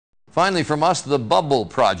Finally from us, the Bubble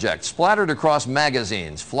Project. Splattered across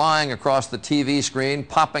magazines, flying across the TV screen,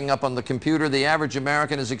 popping up on the computer, the average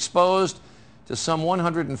American is exposed to some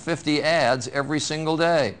 150 ads every single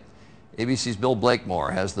day. ABC's Bill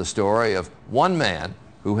Blakemore has the story of one man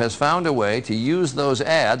who has found a way to use those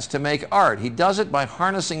ads to make art. He does it by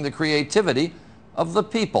harnessing the creativity of the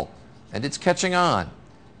people, and it's catching on.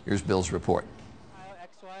 Here's Bill's report.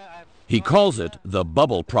 He calls it the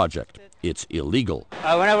Bubble Project. It's illegal.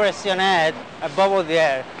 Whenever I see an ad, I bubble the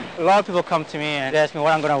ad. A lot of people come to me and they ask me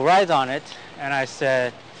what I'm going to write on it, and I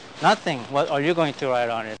said, nothing. What are you going to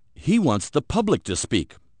write on it? He wants the public to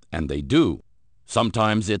speak, and they do.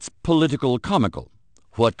 Sometimes it's political comical.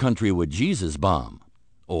 What country would Jesus bomb?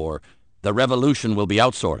 Or the revolution will be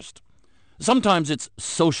outsourced. Sometimes it's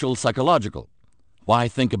social psychological. Why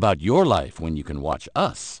think about your life when you can watch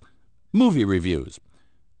us? Movie reviews.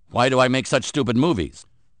 Why do I make such stupid movies?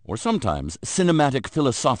 Or sometimes cinematic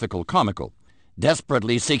philosophical comical.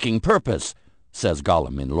 Desperately seeking purpose, says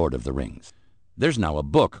Gollum in Lord of the Rings. There's now a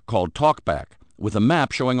book called Talkback, with a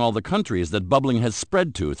map showing all the countries that bubbling has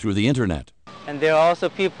spread to through the internet. And there are also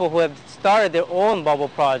people who have started their own bubble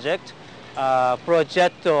project,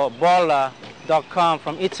 progettobolla.com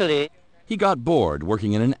from Italy. He got bored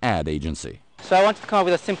working in an ad agency. So I wanted to come up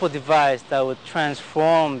with a simple device that would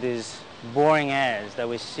transform these boring ads that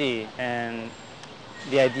we see, and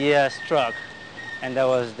the idea struck, and that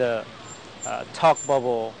was the Talk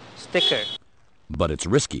Bubble sticker. But it's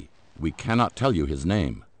risky. We cannot tell you his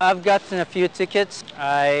name. I've gotten a few tickets.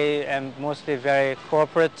 I am mostly very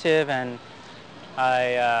cooperative, and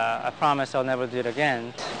I promise I'll never do it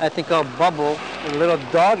again. I think I'll bubble a little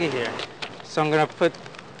doggy here. So I'm going to put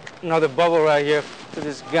another bubble right here to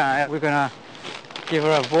this guy. We're going to give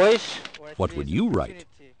her a voice. What would you write?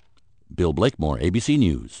 Bill Blakemore, ABC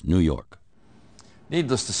News, New York.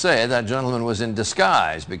 Needless to say, that gentleman was in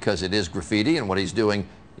disguise because it is graffiti and what he's doing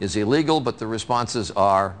is illegal, but the responses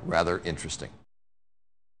are rather interesting.